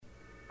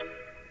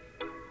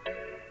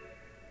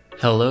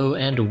Hello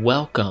and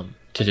welcome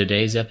to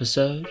today's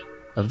episode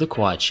of the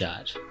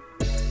QuadShot,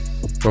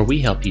 where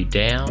we help you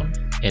down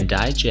and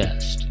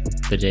digest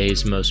the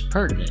day's most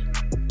pertinent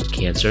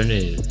cancer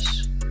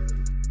news.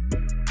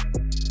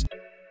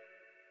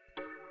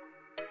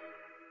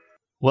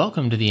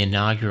 Welcome to the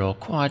inaugural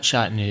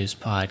QuadShot News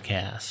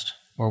podcast,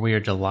 where we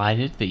are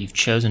delighted that you've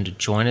chosen to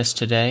join us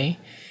today,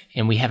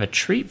 and we have a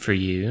treat for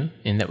you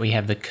in that we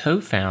have the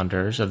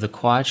co-founders of the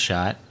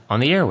QuadShot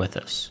on the air with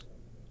us.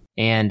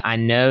 And I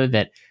know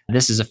that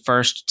this is the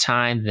first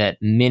time that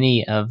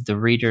many of the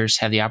readers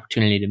have the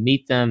opportunity to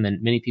meet them,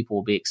 and many people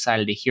will be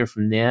excited to hear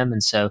from them.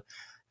 And so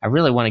I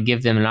really want to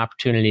give them an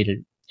opportunity to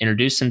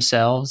introduce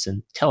themselves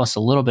and tell us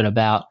a little bit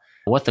about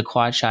what the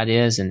QuadShot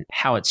is and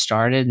how it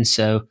started. And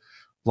so,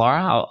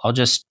 Laura, I'll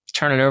just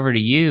turn it over to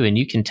you, and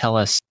you can tell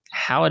us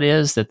how it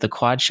is that the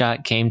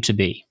QuadShot came to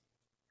be.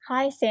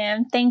 Hi,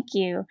 Sam. Thank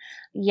you.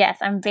 Yes,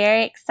 I'm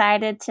very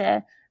excited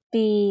to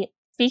be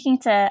speaking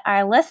to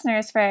our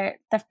listeners for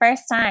the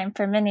first time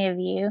for many of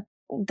you.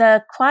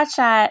 The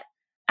QuadShot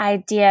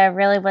idea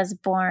really was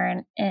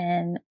born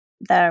in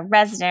the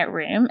resident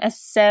room, as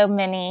so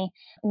many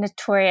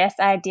notorious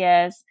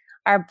ideas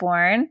are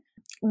born.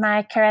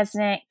 My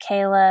co-resident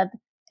Caleb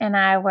and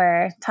I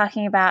were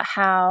talking about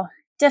how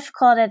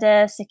difficult it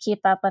is to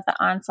keep up with the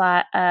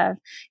onslaught of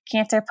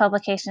cancer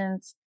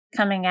publications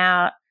coming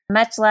out,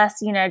 much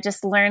less,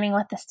 just learning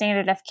what the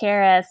standard of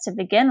care is to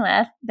begin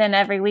with. Then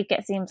every week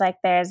it seems like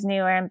there's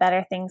newer and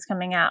better things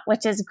coming out,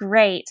 which is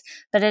great,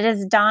 but it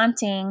is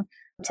daunting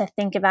to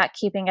think about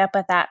keeping up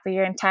with that for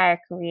your entire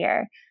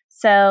career.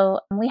 So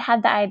we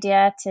had the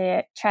idea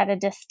to try to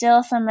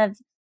distill some of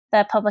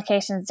the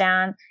publications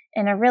down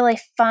in a really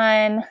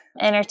fun,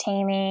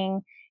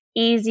 entertaining,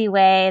 easy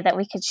way that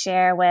we could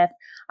share with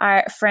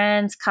our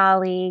friends,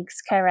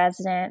 colleagues,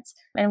 co-residents.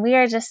 And we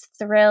are just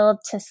thrilled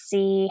to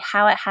see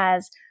how it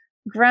has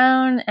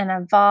grown and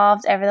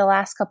evolved over the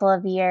last couple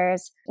of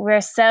years.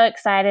 We're so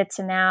excited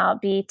to now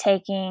be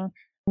taking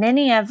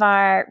many of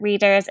our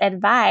readers'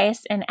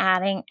 advice and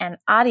adding an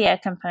audio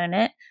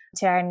component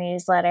to our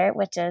newsletter,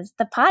 which is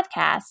the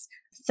podcast.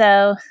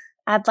 So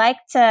I'd like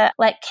to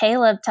let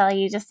Caleb tell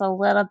you just a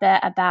little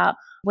bit about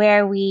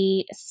where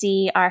we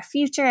see our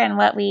future and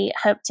what we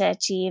hope to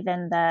achieve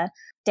in the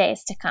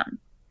days to come.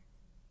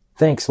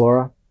 Thanks,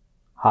 Laura.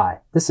 Hi,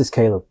 this is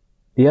Caleb,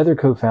 the other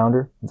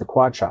co-founder of the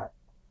QuadShot.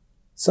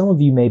 Some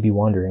of you may be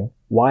wondering,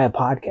 why a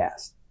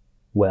podcast?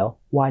 Well,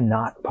 why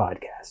not a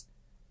podcast?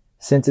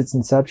 Since its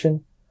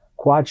inception,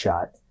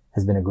 QuadShot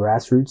has been a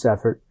grassroots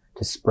effort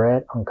to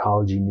spread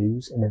oncology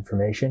news and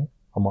information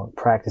among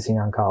practicing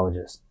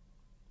oncologists.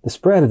 The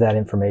spread of that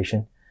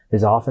information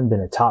has often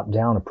been a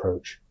top-down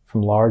approach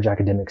from large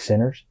academic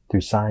centers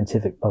through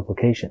scientific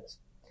publications.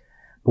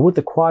 But with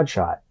the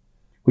QuadShot,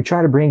 we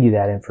try to bring you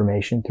that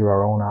information through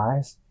our own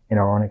eyes and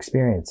our own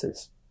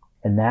experiences.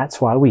 And that's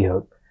why we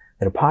hope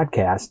that a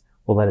podcast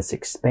will let us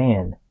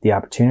expand the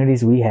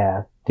opportunities we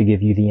have to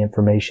give you the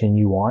information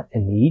you want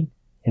and need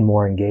in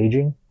more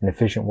engaging and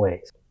efficient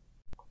ways.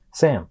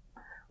 Sam,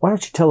 why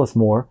don't you tell us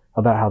more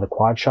about how the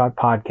QuadShot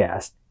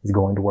podcast is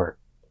going to work?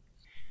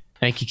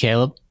 Thank you,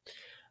 Caleb.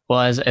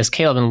 Well, as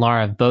Caleb and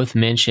Laura have both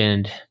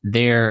mentioned,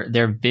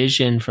 their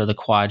vision for the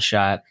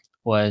QuadShot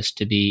was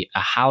to be a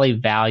highly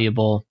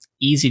valuable,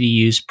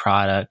 easy-to-use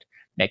product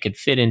that could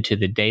fit into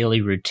the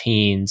daily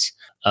routines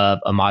of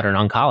a modern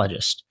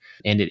oncologist.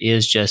 And it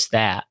is just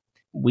that.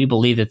 We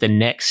believe that the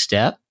next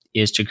step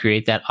is to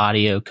create that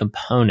audio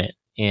component.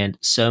 And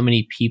so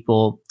many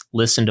people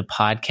listen to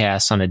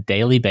podcasts on a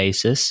daily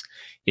basis.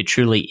 It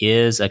truly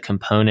is a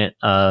component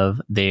of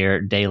their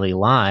daily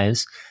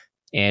lives,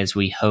 as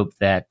we hope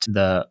that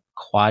the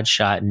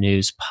QuadShot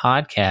News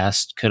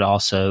podcast could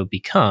also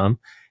become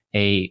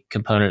a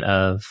component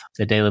of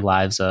the daily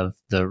lives of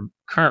the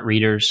current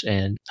readers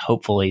and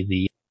hopefully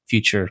the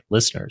future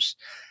listeners.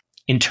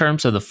 In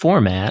terms of the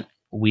format,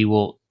 we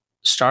will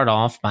start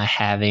off by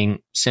having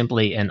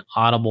simply an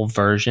audible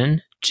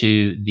version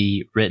to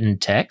the written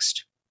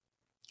text,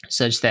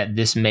 such that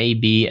this may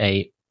be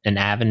an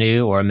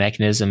avenue or a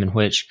mechanism in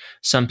which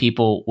some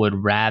people would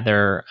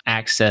rather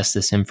access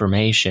this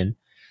information.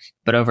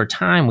 But over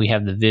time, we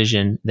have the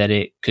vision that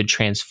it could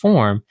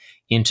transform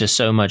into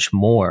so much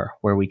more,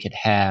 where we could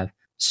have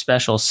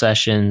special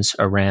sessions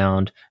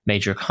around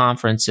major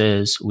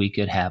conferences, we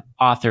could have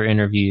author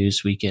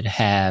interviews, we could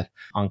have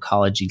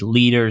oncology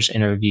leaders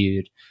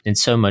interviewed, and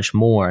so much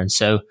more. And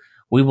so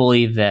we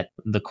believe that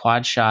the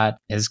QuadShot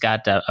has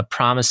got a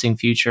promising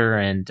future,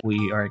 and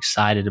we are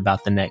excited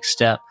about the next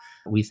step.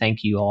 We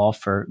thank you all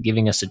for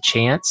giving us a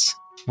chance.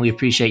 We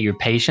appreciate your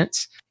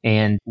patience,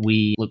 and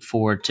we look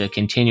forward to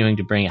continuing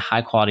to bring a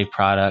high-quality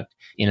product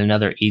in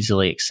another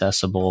easily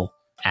accessible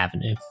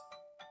avenue.